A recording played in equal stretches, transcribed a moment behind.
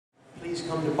Please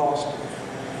come to Boston.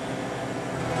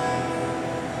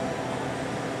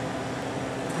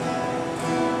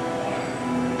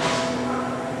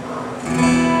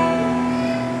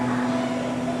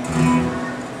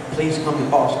 Please come to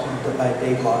Boston by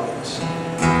Dave Loggins.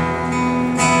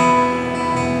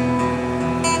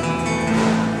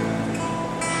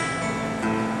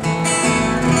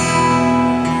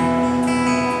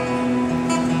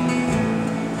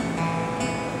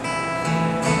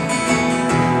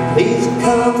 Please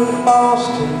come to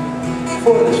Boston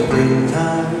for the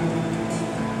springtime.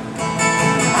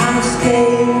 I'm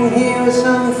staying here with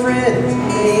some friends,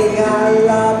 they got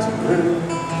lots of room.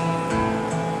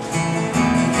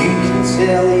 You can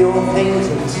sell your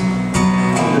paintings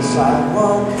on the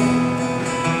sidewalk,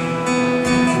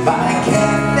 buy a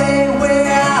cafe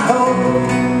where I hope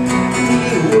to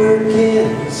be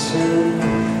working soon.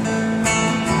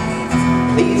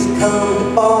 Please come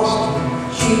to Boston.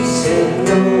 She said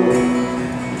no,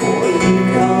 boy, you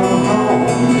come home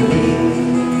to me.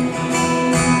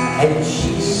 And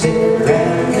she said,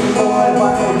 Brandon, boy,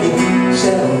 why don't you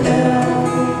settle down?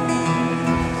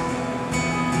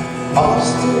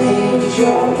 Boston ain't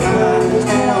your kind of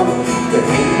town. There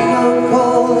ain't no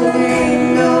cold and there ain't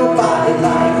nobody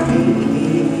like me.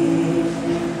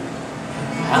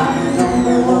 I'm the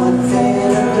number one fan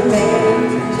of the man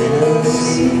from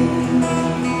Tennessee.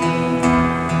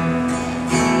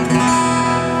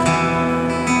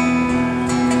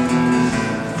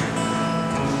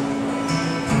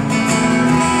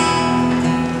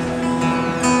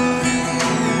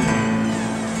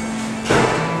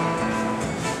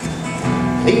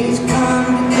 Please come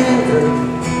to Denver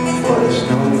for the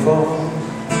snowfall.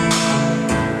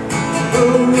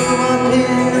 We'll move up in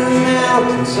the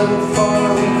mountains so far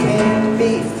we can't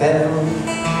be found.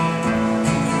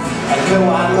 I know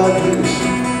I love you,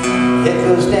 it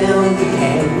goes down the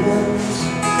canyons.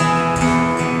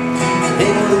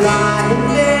 Then we'll lie in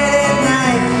bed at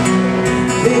night,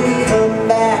 then come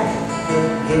back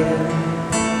again.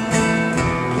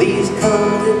 Please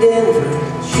come to Denver,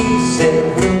 she said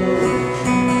no.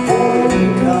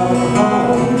 Come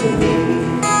home to me.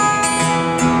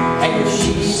 And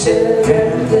she said,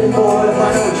 Brandon, boy, why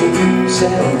don't you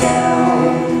settle down?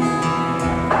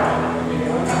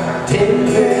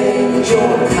 Denver ain't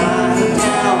your kind of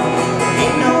town.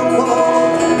 Ain't no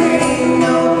cold, there ain't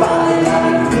nobody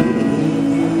like me.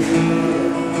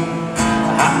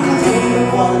 I'm the number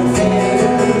one fan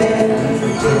of the man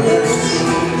from Tennessee.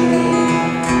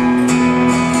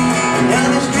 Now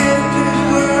this drifter's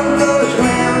world goes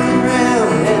round and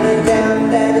round, and down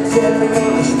that it's ever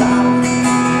gonna stop.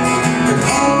 And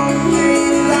all the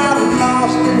dreams I've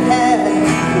lost and had,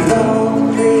 and all the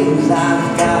dreams I've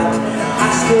got, I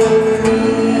still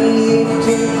need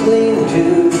to cling to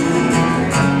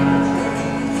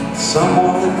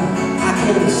someone I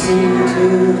can sing to.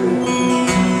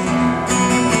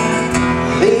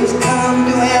 Please come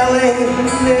to LA and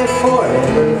live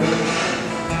forever.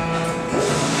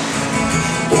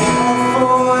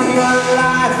 Your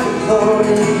life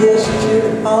according just your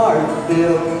heart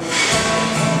built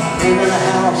in a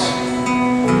house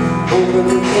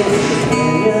overlooking the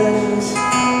canyons,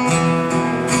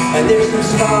 and there's some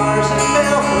stars that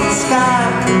fell from the sky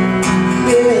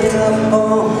living up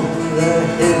on the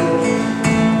hill.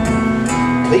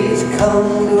 Please come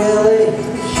to LA,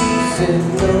 she said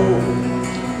no,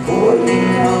 boy, you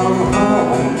come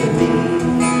home to me.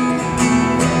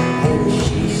 And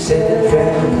she said,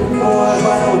 Brandon, boy,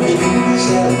 why don't you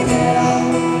settle down?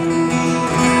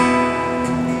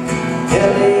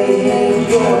 LA ain't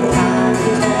your kind of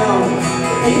town.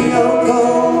 There ain't no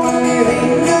gold, there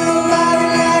ain't nobody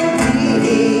like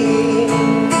me.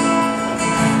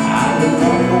 I'm the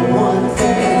number one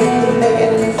fan of the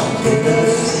man from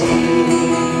Tennessee.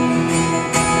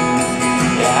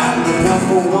 Yeah, I'm the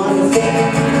number one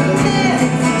fan.